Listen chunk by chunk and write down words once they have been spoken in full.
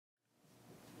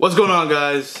What's going on,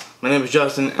 guys? My name is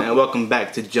Justin and welcome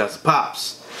back to Just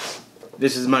Pops.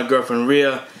 This is my girlfriend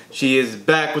Rhea. She is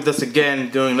back with us again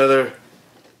doing another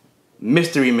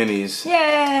mystery minis.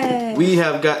 Yay! We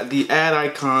have got the ad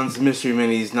icons mystery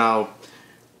minis. Now,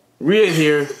 Rhea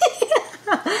here,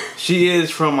 she is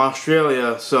from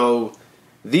Australia, so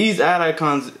these ad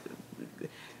icons,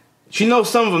 she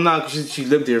knows some of them now because she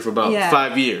lived here for about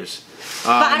 5 years. But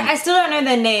I still don't know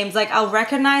their names. Like, I'll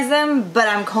recognize them, but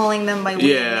I'm calling them by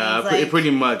weird names. Like,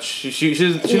 pretty much. She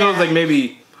knows like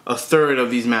maybe a third of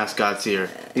these mascots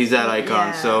here, these ad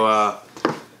icons. Yeah. So,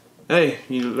 hey,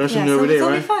 you learn something new every day,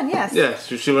 right? It'll be fun, yes. Yeah,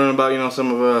 so she learned about,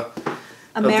 some of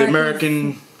the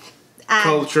American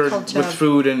culture with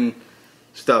food and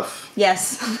stuff.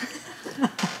 Yes.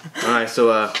 Alright,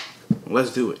 so,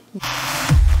 let's do it.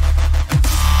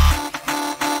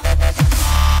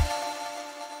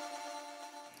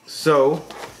 So,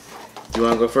 you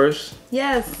want to go first?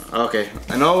 Yes. Okay.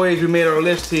 And always, we made our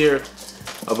list here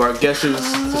of our guesses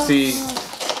to see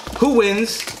who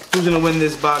wins, who's going to win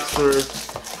this box for,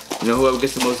 whoever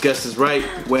gets the most guesses right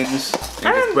wins.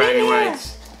 And gets bragging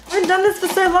rights. I haven't done this for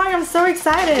so long. I'm so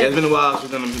excited. Yeah, it's been a while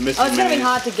since we've done a mystery. Oh, it's going to be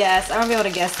hard to guess. I won't be able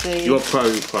to guess these. You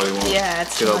probably won't. Yeah,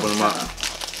 it's open them up.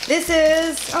 This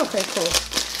is, okay, cool.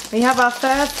 We have our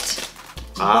first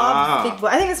Bob's Big Boy.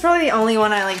 I think it's probably the only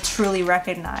one I like truly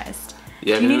recognized.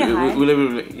 Yeah, we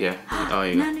literally, yeah. Oh,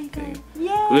 you go.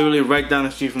 Yeah. We literally right down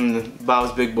the street from the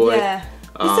Bob's Big Boy. Yeah.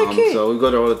 He's so cute. So we go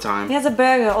there all the time. He has a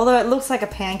burger, although it looks like a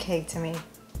pancake to me.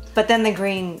 But then the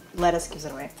green lettuce gives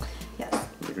it away. Yes.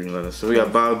 The green lettuce. So we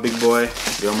got Bob's Big Boy.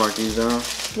 You'll mark these down.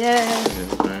 Yeah.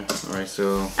 Okay. All right.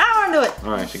 So. I want to do it.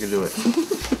 All right, she can do it.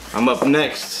 I'm up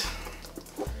next.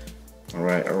 All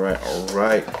right.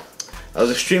 I was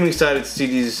extremely excited to see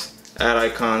these ad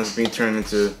icons being turned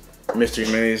into mystery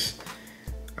minis.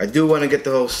 I do want to get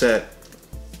the whole set.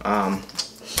 Don't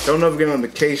know if we're getting on the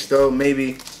case though.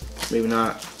 Maybe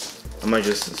not. I might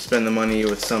just spend the money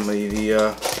with somebody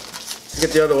to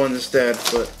get the other ones instead,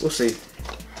 but we'll see.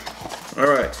 All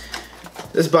right.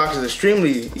 This box is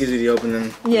extremely easy to open.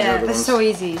 Than the other ones. So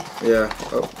easy. Yeah.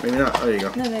 Oh, maybe not. Oh, there you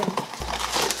go. No, maybe.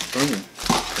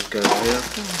 Let's go here.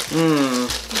 Okay.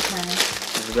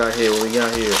 What we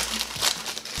got here?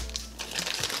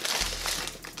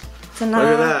 It's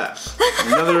another... Look at that.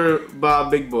 Another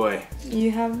Bob Big Boy.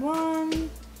 You have one.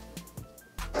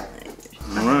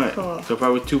 Alright. Cool. So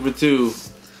far we're 2 for 2.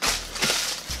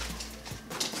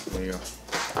 There you go.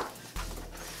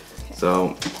 Okay.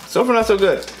 So far not so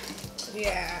good.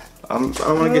 Yeah. I don't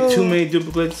want to get too many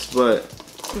duplicates, but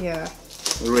yeah,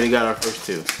 we already got our first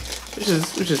 2.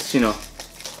 Which is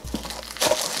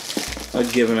a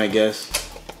given, I guess.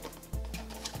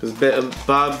 Because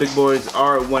Bob Big Boys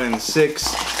are 1 in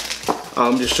 6.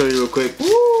 Let me just show you real quick.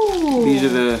 Ooh. These are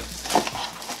the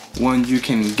ones you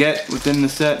can get within the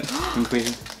set.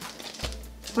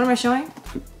 What am I showing?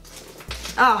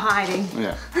 Oh, hiding.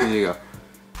 Yeah, there you go.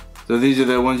 So these are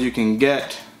the ones you can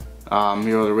get.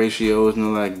 Here are the ratios and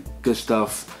all that good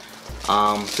stuff.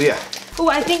 So yeah. Oh,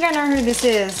 I think I know who this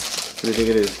is. What do you think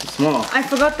it is? It's small. I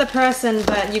forgot the person,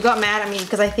 but you got mad at me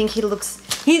because I think he looks...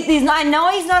 He's not, I know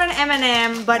he's not an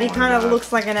M&M, but he kind of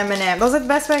looks like an M&M. That was the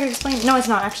best way I could explain. No, it's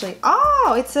not actually.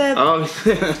 Oh, it's a... Oh.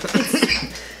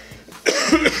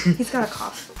 He's got a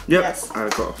cough. Yep, Yes. I had a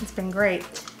cough. It's been great.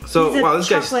 So, wow, this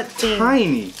guy's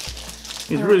tiny. He's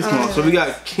really small. So we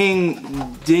got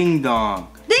King Ding Dong.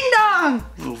 Ding Dong!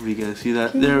 Hopefully you guys see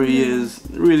that. There he is.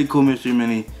 Really cool mystery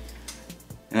mini.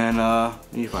 And,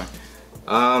 you're fine.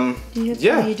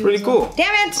 Yeah, pretty cool.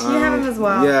 Damn it! You have him as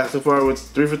well. Yeah, so far we're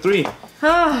 3 for 3.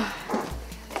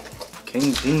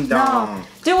 King Ding Dong. No.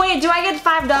 Do I get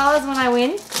 $5 when I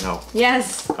win? No.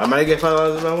 Yes. I might get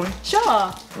 $5 if I win? Sure.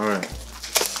 Alright.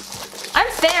 I'm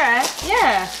fair,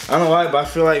 yeah. I don't know why, but I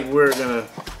feel like we're gonna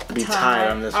be tied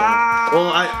on this one.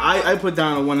 Well, I put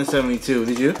down a 1 in 72.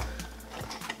 Did you?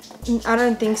 I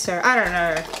don't think so. I don't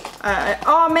know.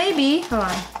 Oh, maybe. Hold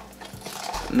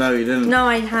on. No, you didn't. No,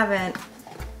 I haven't.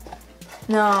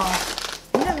 No.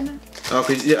 You never know. Oh,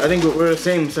 cause yeah, I think we're the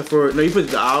same except for you put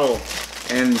the owl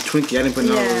and Twinkie. I didn't put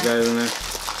none of those guys in there.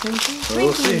 Twinkie. So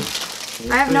we'll see.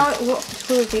 I have no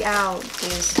who the owl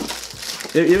is.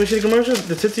 You ever see the commercial?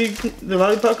 The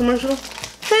lollipop commercial?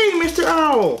 Hey, Mr.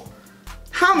 Owl.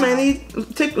 How many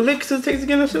licks does it take to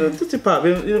get us a Tootsie Pop?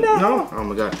 No? Oh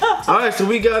my god. All right, so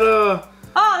we got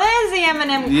Oh, there's the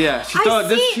M&M. Yeah, she thought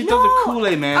the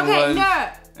Kool-Aid Man was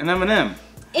an M&M.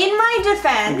 In my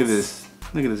defense. Look at this.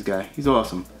 Look at this guy. He's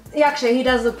awesome. Actually, he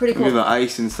does look pretty cool. Look at the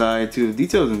ice inside too. The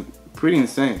details are pretty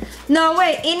insane. No,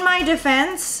 wait. In my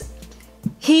defense,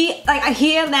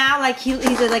 here now, like he's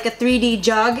like a 3D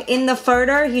jug. In the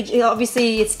photo, he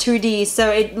obviously it's 2D, so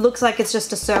it looks like it's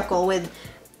just a circle with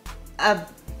a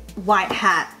white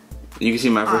hat. You can see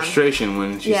my frustration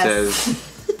when she says,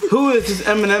 "Who is this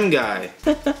Eminem guy?"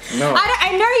 No,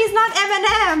 I know he's not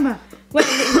Eminem. Wait,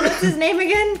 what's his name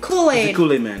again? Kool-Aid. He's a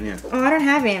Kool-Aid man, yeah. Oh, I don't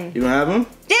have him. You don't have him?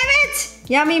 Damn it!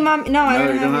 Yummy mom. No, I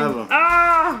don't have him.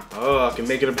 Ah! Oh, I can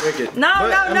make it or break it. No.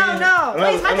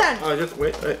 Wait, it's my turn. Oh, just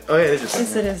wait. Oh, yeah, it's just.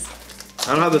 Yes, it is.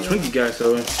 I don't have the Twinkie guy,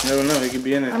 so you never know. He could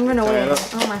be in it. I'm gonna wait.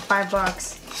 Oh, my $5.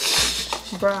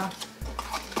 Bruh.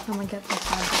 I'm gonna get my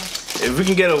 $5. If we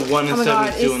can get a 1 in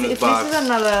 72 in this box, this is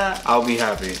another... I'll be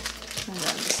happy. Oh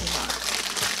God, this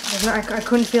is not... I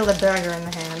couldn't feel the burger in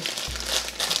the hand.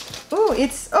 Ooh,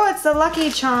 it's the Lucky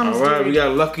Charms. All right, dude. we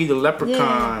got Lucky the Leprechaun.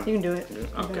 Yeah, you can do it.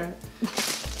 Okay.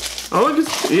 Oh, look,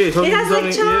 it has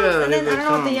like charms, and then I don't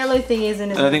know what the yellow thing is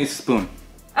in it. I think it's a spoon.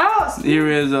 Oh, spoon. Here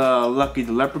is Lucky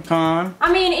the Leprechaun.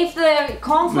 I mean, if the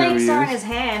cornflakes are in his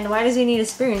hand, why does he need a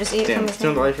spoon? Just eat it from his hand.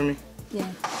 Turn the light for me.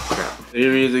 Yeah. Crap.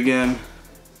 Here he is again.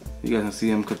 You guys can see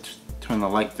him. Could turn the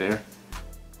light there.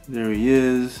 There he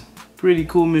is. Pretty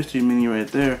cool mystery mini right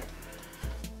there.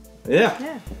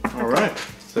 Yeah. All right.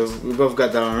 So we both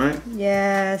got that one, right?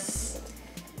 Yes.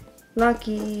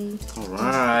 Lucky. All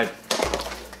right.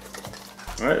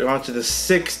 All right, we're on to the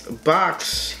 6th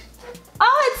box.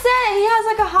 Oh, it said he has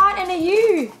like a heart and a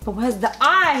U. But where's the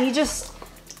I? He just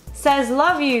says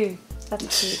love you. That's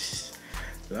cute.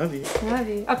 Love you. Love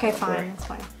you. Okay, fine. Right. That's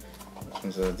fine.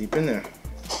 This one's deep in there.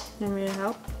 You want me to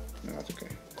help? No, it's okay.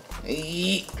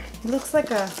 Hey. It looks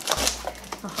like a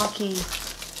hockey.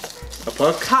 A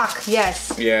puck? Cock,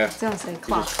 yes. Yeah. I don't say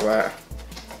clock. Just flat.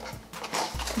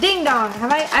 Ding dong.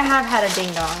 I have had a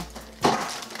ding dong.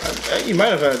 You might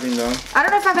have had a ding dong. I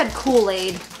don't know if I've had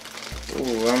Kool-Aid. Ooh,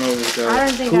 I don't know if it's I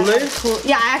don't think I've had Kool-Aid.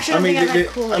 Yeah, I actually don't think I've had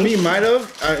Kool-Aid. I mean, you might have.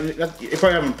 You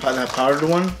probably haven't had powdered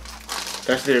one.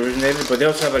 That's the originator. But they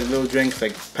also have like little drinks,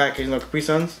 like packaged like Capri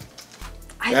Suns.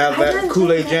 They have that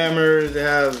Kool-Aid jammers. They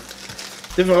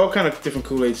have all kind of different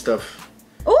Kool-Aid stuff.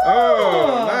 Ooh!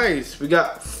 Oh, nice. We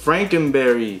got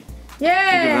Frankenberry.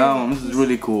 Yeah. This is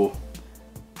really cool.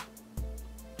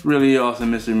 Really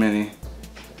awesome, Mr. Mini.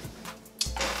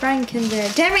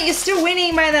 Frankenberry. Damn it, you're still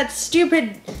winning by that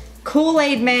stupid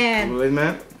Kool-Aid man. Kool-Aid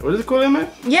man? What is it, Kool-Aid man?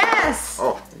 Yes.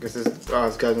 Oh, I guess this guy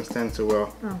doesn't stand so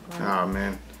well. Oh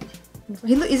man.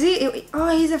 He's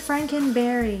a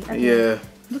Frankenberry. Okay. Yeah.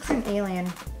 He looks like an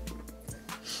alien.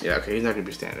 Yeah, okay, he's not gonna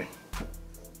be standing.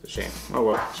 It's a shame. Oh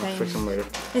well, I'll fix him later.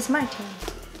 It's my turn.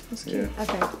 That's cute. Yeah.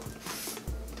 Okay.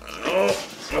 Oh.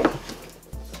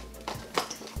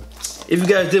 If you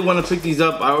guys did want to pick these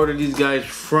up, I ordered these guys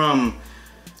from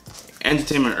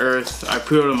Entertainment Earth. I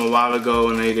pre-ordered them a while ago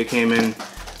and they came in.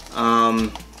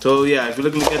 So yeah, if you're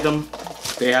looking to get them,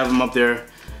 they have them up there.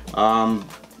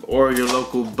 Or your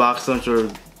local box lunch or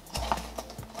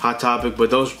Hot Topic, but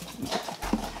those,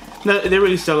 they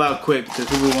really sell out quick because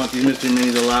people want these mystery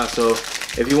minis a lot. So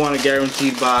if you want a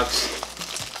guaranteed box,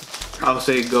 I'll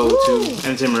say go to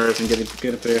Entertainment Earth and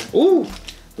get a pair. Ooh,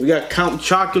 we got Count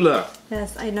Chocula.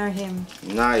 Yes, I know him.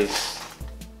 Nice.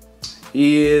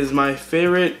 He is my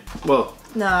favorite. Well,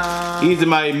 no. He's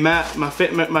my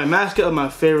mascot of my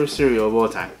favorite cereal of all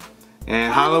time.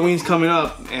 And Halloween's coming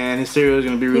up, and his cereal is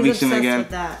gonna be releasing again. With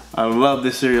that. I love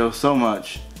this cereal so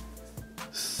much.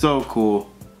 So cool.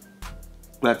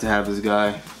 Glad to have this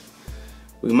guy.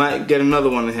 We might get another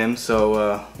one of him,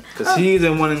 so because he's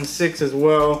in 1 in 6 as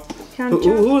well.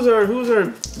 Who's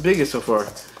our biggest so far?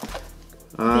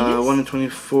 1 in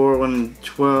 24, 1 in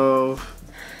 12.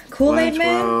 Kool-Aid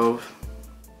Man?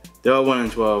 They're all 1 in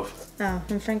 12. Oh,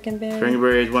 and Frankenberry?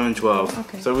 Frankenberry is 1 in 12.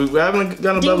 Okay. So we haven't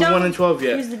gotten above 1 in 12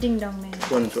 yet. Who's the Ding Dong Man?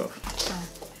 1 in 12.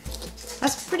 Oh.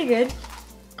 That's pretty good.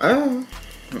 I mean,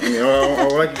 I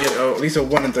would like to get at least a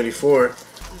 1 in 34.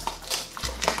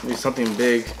 Maybe something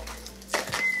big.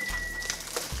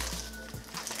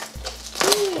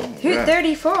 Who?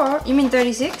 34? You mean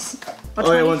 36? Or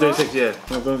oh yeah, 136. Yeah.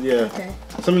 Yeah. Okay.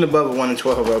 Something above a 1 in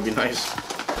 12 that would be nice.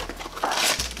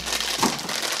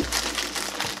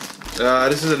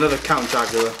 This is another Count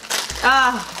Chocula.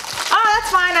 That's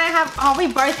fine. I have. Oh, we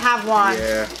both have one.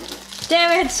 Yeah.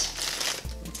 Damn it.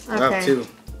 Okay. I have 2.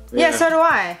 Yeah, so do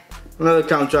I. Another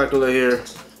Count Chocula here.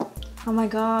 Oh my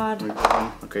god.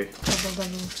 Okay. Double.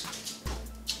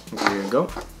 Here you go.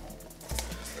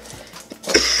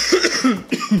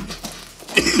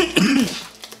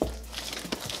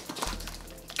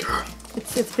 God.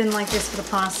 It's been like this for the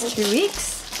past 2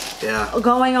 weeks. Yeah.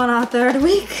 Going on our 3rd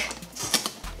week.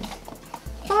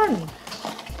 Fun.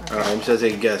 Alright, I'm just gonna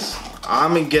take a guess.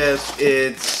 I'm gonna guess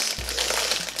it's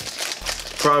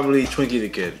probably Twinkie the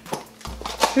Kid.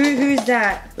 Who's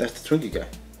that? That's the Twinkie guy.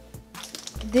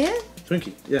 There?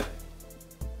 Twinkie, yeah.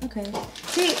 Okay.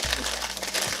 See.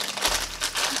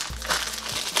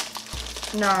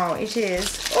 No, it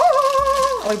is.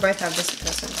 Oh, we both have this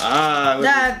person. Ah,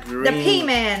 the pea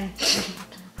man.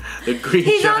 The green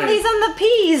He's giant. on the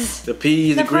peas. The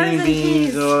peas, the green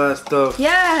beans, peas. all that stuff.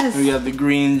 Yes. We got the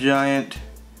green giant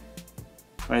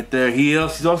right there.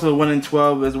 He's also 1 in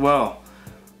 12 as well.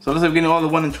 So let's say we're getting all the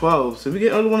 1 in 12s. So we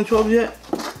get all the 1 in 12s yet?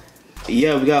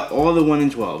 Yeah, we got all the 1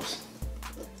 in 12s.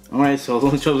 Alright, so the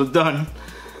 1 in 12s are done.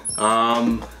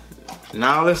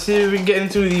 Now let's see if we can get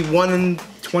into the 1 in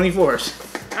 24s.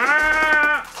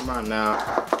 Ah! Come on now.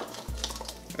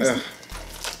 Ugh.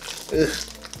 Ugh.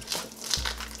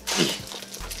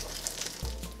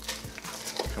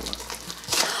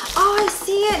 Oh, I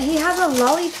see it. He has a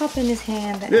lollipop in his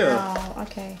hand. Yeah. Oh,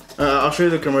 okay. I'll show you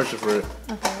the commercial for it.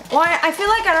 Okay. Well, I feel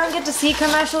like I don't get to see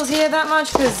commercials here that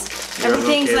much because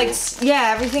everything's like,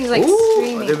 everything's like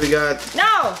streaming. Then we got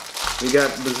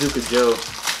Bazooka Joe.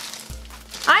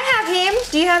 I have him.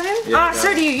 Do you have him? Yeah,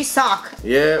 so do you. You suck.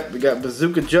 Yeah, we got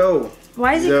Bazooka Joe.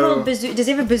 Why is he called Bazooka? Does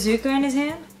he have a bazooka in his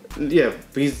hand? Yeah,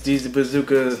 he's the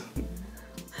bazooka.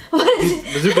 What is it?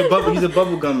 Bazooka bubble. He's a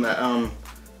bubblegum.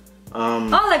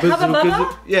 Like Hubba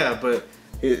Bubba? Yeah, but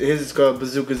his is called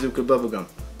Bazooka Bubblegum.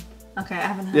 Okay, I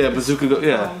haven't heard. Yeah, Bazooka.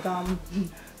 Yeah. Gum.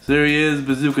 So there he is,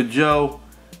 Bazooka Joe.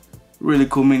 Really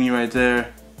cool mini right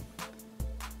there.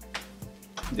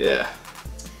 Yeah.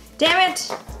 Damn it!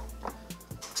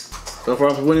 So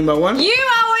far, we're winning by 1. You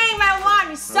are winning by 1.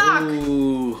 You suck.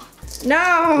 Ooh.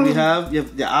 No. What do you have? You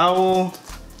have the Owl,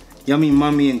 Yummy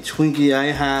Mummy, and Twinkie.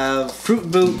 I have Fruit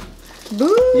Boot,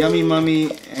 Boo. Yummy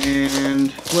Mummy,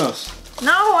 and who else?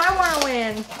 No, I want to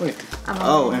win. Wait.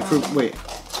 And Fruit. Wait.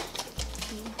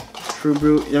 Fruit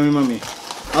Boot, Yummy Mummy.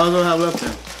 I don't have left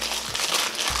then.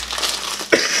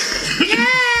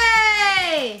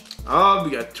 Yay! Oh, we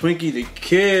got Twinkie the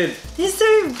Kid. He's so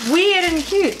weird and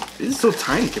cute. This is so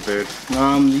tiny compared.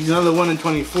 He's another 1 in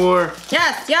 24.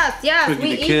 Yes. Twinkie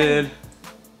the Kid.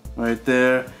 Right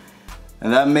there.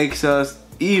 And that makes us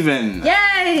even.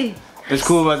 Yay! What's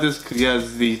cool about this because he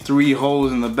has the 3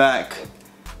 holes in the back.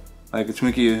 Like a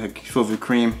Twinkie, like filled with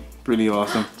cream. Pretty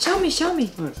awesome. Show me.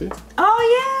 Oh, see? Oh,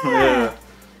 yeah.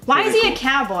 Why is he cool. a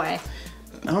cowboy?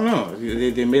 I don't know.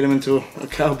 They made him into a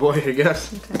cowboy, I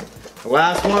guess. Okay. The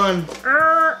last one.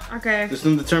 Okay. This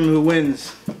will determine who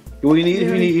wins. What do you need?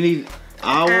 You need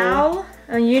Owl.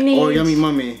 And you need. Or Yummy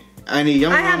Mummy. I need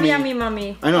Yummy Mummy. I have Yummy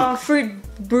Mummy. I know. Oh, Fruit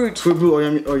Brute. Fruit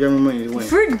Brute or Yummy Mummy to win.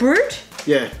 Fruit Brute?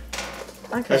 Yeah.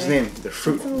 Okay. That's his name. The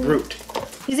Fruit Brute.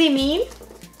 Is he mean?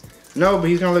 No, but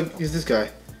he's kind of like, he's this guy.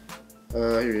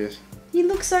 Here he is. He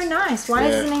looks so nice. Why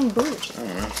is his name Brute? I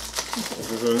don't know. That's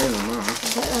what it is, I don't know.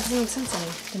 That doesn't make sense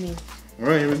to me.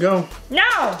 Alright, here we go.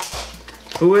 No!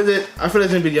 Who is it? I feel like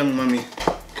it's gonna be Yummy Mummy.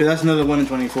 Because that's another 1 in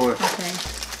 24. Okay.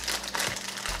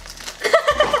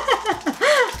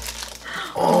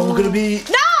 Oh, we're gonna be.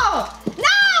 No!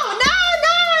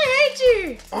 I hate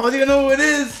you! Oh, do you know who it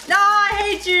is? No, I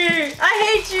hate you!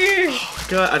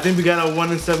 God, I think we got a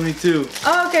 1 in 72.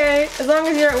 Okay, as long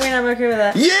as you don't win, I'm okay with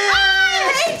that. Yeah!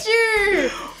 I hate you!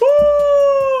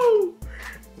 Woo!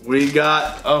 We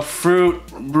got a Fruit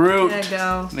Brute. There you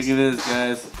go. Look at this,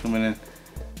 guys, coming in.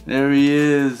 There he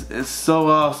is. It's so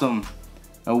awesome.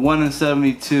 A 1 in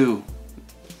 72.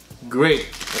 Great.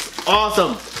 That's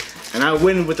awesome. And I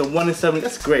win with a 1 in 70.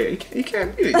 That's great. You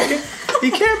can't beat it.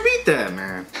 You can't beat that,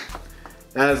 man.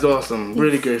 That is awesome.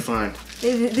 Really great find.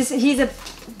 He's a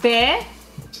bear?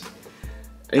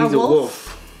 And he's a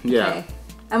wolf. Yeah. Okay.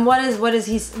 And what does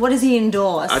he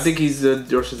endorse? I think he's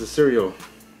endorses a cereal.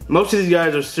 Most of these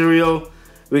guys are cereal.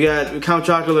 We got Count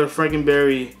Chocula,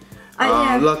 Frankenberry,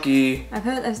 yeah. Lucky. I've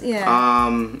heard of, yeah.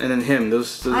 And then him.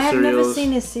 Those I have cereals. never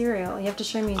seen his cereal. You have to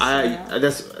show me his cereal.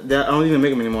 I don't even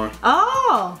make them anymore.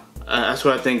 Oh! That's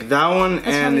what I think. That one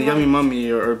and the Yummy Mummy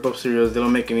are both cereals. They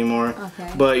don't make anymore.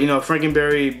 Okay. But you know,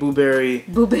 Frankenberry, Boo Berry,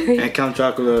 and Count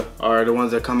Chocula are the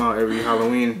ones that come out every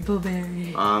Halloween. Boo Berry.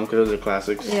 Because those are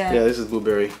classics. Yeah. Yeah, this is Boo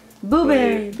Berry. Boo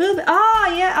Berry.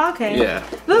 Oh yeah. Okay. Yeah.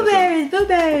 Boo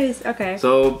berries. Okay.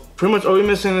 So pretty much all we're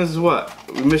missing is what?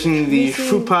 We're missing the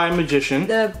Fruit Pie Magician.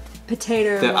 The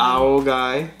potato. The Owl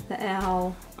guy. The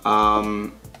owl.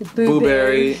 The Boo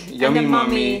Berry, Yummy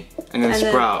Mummy, and then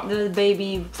Sprout. The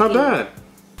baby. It's not bad.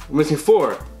 We're missing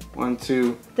 4. 1,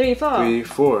 2, 3, 4. 3,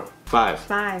 4, 5.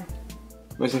 5.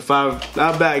 Missing 5.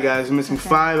 Not bad, guys. We're missing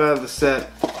 5 out of the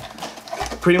set.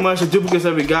 Pretty much the duplicates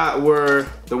that we got were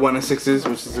the 1 in 6s,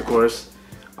 which is of course.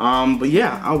 But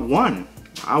yeah, I won.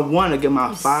 I want to get my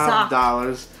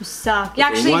 $5. You suck.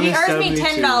 Actually, he earns me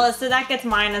 $10, so that gets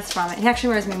minus from it. He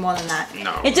actually earns me more than that.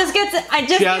 No. It just gets.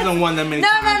 She hasn't won that many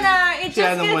times. No. She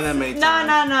hasn't won that many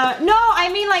times. No, I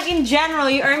mean like in general,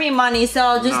 you earn me money, so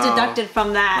I'll just deduct it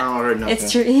from that. I don't hurt nothing.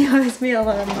 It's true. He owes me a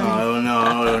lot of money.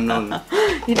 Oh no.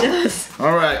 He does.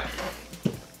 All right.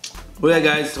 Well, yeah,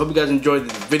 guys. Hope you guys enjoyed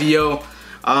this video.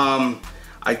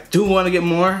 I do want to get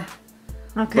more.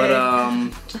 Okay.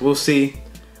 But we'll see.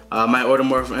 Might order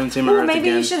more from Entertainment Earth maybe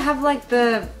again. you should have like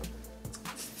the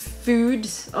food.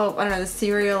 Oh, I don't know, the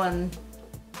cereal and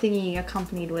thingy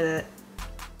accompanied with it.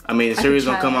 I mean, the series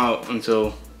don't come out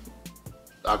until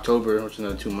October, which is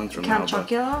another 2 months from now. Count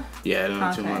Chocula? Yeah,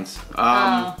 another 2 months.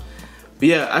 But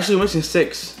yeah, actually we're missing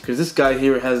 6 because this guy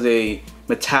here has a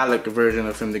metallic version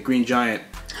of him, the Green Giant.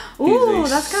 Ooh,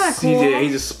 that's kind of cool.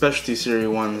 He's a specialty series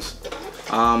ones.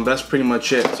 That's pretty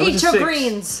much it. So eat your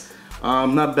greens.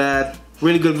 Not bad.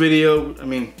 Really good video. I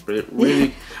mean,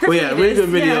 really good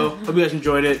video. Hope you guys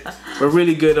enjoyed it. But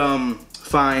really good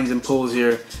finds and pulls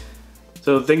here.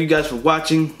 So thank you guys for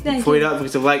watching. Before you don't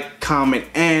forget to like, comment,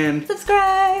 and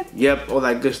subscribe. Yep, all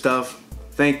that good stuff.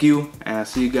 Thank you, and I'll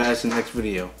see you guys in the next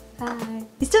video. Bye.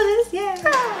 You still do this? Yeah.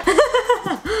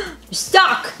 You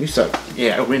suck. You suck.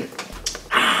 Yeah, I win.